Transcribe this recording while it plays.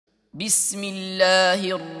بسم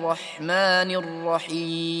الله الرحمن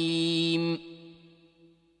الرحيم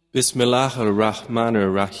Bismillah ar-Rahman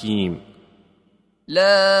ar-Rahim.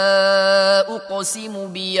 لا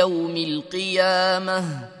أقسم بيوم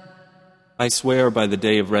القيامة I swear by the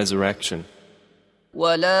day of resurrection,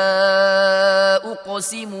 ولا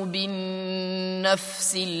أقسم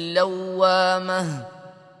بالنفس اللوامة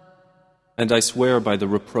and I swear by the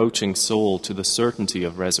reproaching soul to the certainty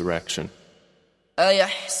of resurrection.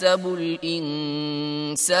 أيحسب الإنسان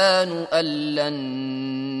أن لن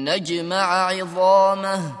نجمع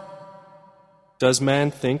عظامه Does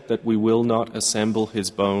man think that we will not assemble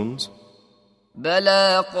his bones?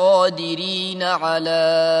 بلى قادرين على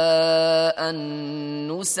أن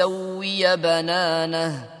نسوي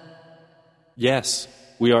بنانه Yes,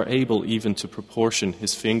 we are able even to proportion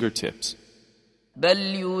his fingertips. بل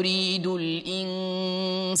يريد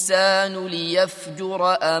الإنسان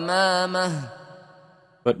ليفجر أمامه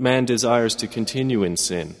But man desires to continue in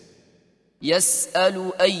sin.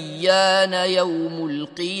 يسأل أيان يوم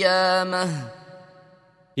القيامة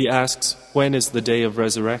He asks, when is the day of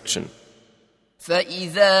resurrection?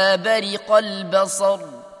 فإذا برق البصر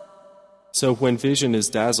So when vision is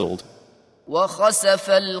dazzled, وخسف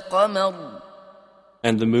القمر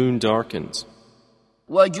and the moon darkens,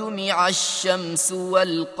 وجمع الشمس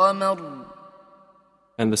والقمر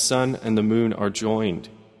and the sun and the moon are joined,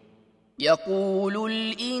 يقول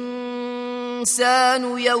الإنسان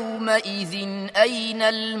يومئذ أين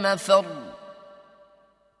المفر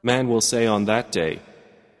man will say on that day,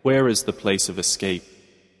 where is the place of escape?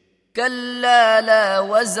 كلا لا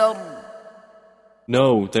وزر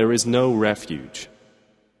No, there is no refuge.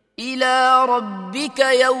 إلى ربك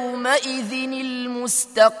يومئذ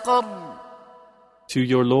المستقر To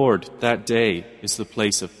your Lord, that day is the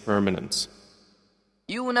place of permanence.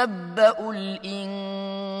 ينبأ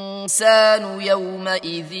الإنسان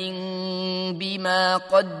يومئذ بما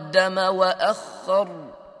قدم وأخر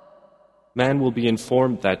Man will be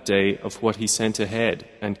informed that day of what he sent ahead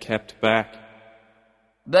and kept back.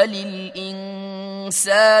 بل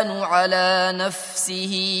الإنسان على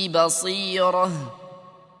نفسه بصيرة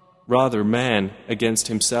Rather, man against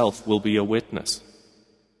himself will be a witness.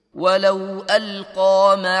 ولو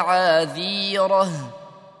ألقى معاذيره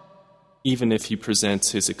Even if he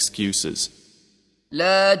presents his excuses.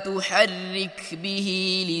 لا تحرك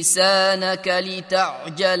به لسانك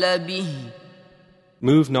لتعجل به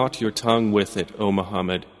Move not your tongue with it, O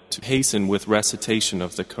Muhammad, to hasten with recitation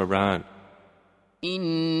of the Quran.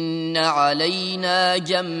 إن علينا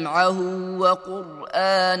جمعه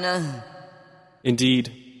وقرآنه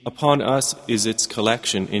Indeed, upon us is its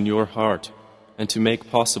collection in your heart, and to make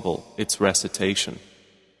possible its recitation.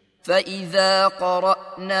 فإذا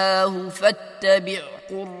قرأناه فاتبع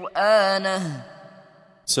قرآنه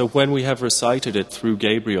So when we have recited it through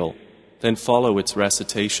Gabriel, then follow its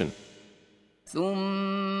recitation.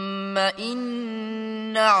 ثم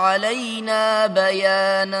إن علينا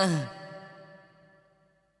بيانه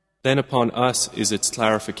Then upon us is its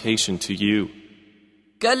clarification to you.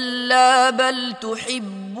 كلا بل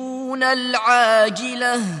تحبون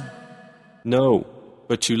العاجلة No,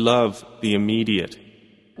 but you love the immediate,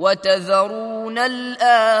 وتذرون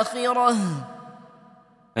الآخرة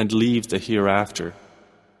and leave the hereafter.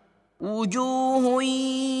 وجوه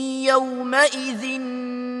يومئذ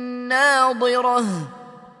ناظرة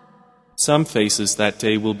Some faces that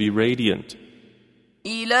day will be radiant,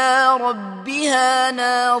 إلى ربها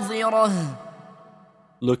ناظرة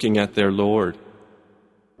looking at their Lord,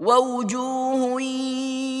 ووجوه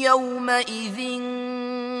يومئذ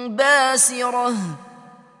باسرة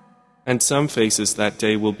and some faces that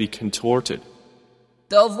day will be contorted,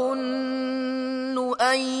 تظن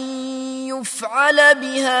أن يفعل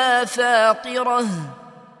بها فاقرة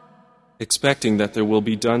expecting that there will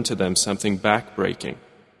be done to them something backbreaking.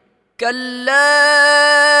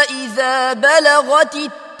 كلا إذا بلغت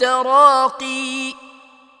التراقي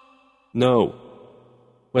No,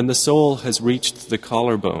 when the soul has reached the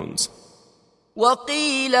collarbones,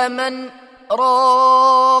 وقيل من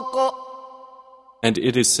راق and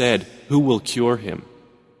it is said, who will cure him?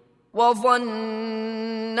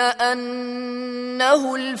 وظن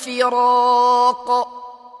أنه الفراق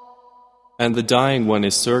And the dying one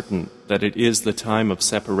is certain that it is the time of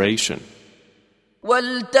separation.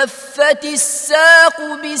 والتفت الساق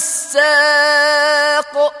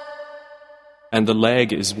بالساق And the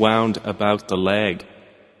leg is wound about the leg.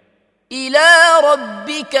 إلى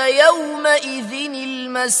ربك يومئذ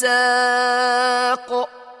المساق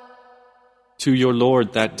To your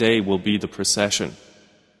Lord that day will be the procession.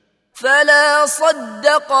 فلا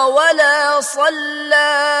صدق ولا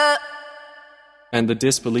صلى And the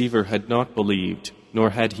disbeliever had not believed nor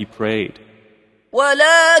had he prayed.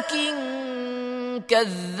 ولكن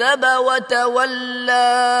كذب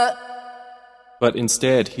وتولى But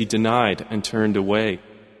instead he denied and turned away.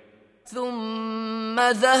 ثم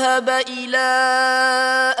ذهب إلى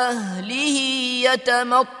أهله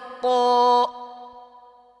يتمطى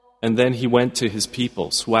And then he went to his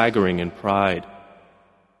people, swaggering in pride.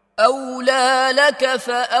 أولى لك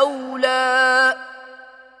فأولى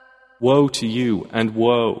Woe to you, and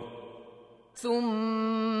woe.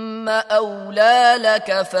 ثم أولى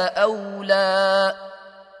لك فأولى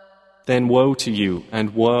Then woe to you,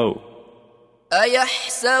 and woe.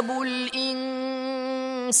 أيحسب الإنسان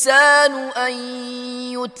أن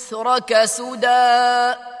يترك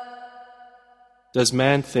سدى Does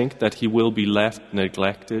man think that he will be left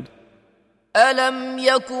neglected? ألم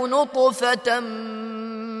يك نطفة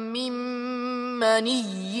من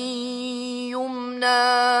مني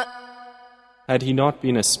يمنى Had he not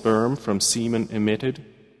been a sperm from semen emitted?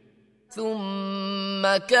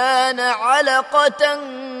 ثم كان علقة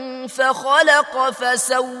فخلق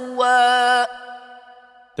فسوى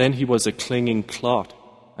Then he was a clinging clot,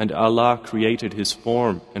 and Allah created his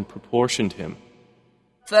form and proportioned him.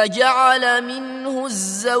 فجعل منه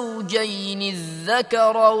الزوجين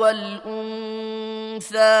الذكر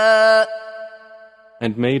والأنثى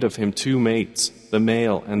And made of him two mates, the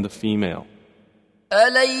male and the female.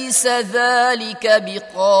 أليس ذلك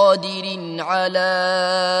بقادر على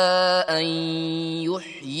أن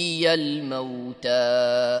يحيي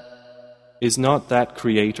الموتى Is not that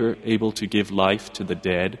Creator able to give life to the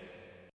dead?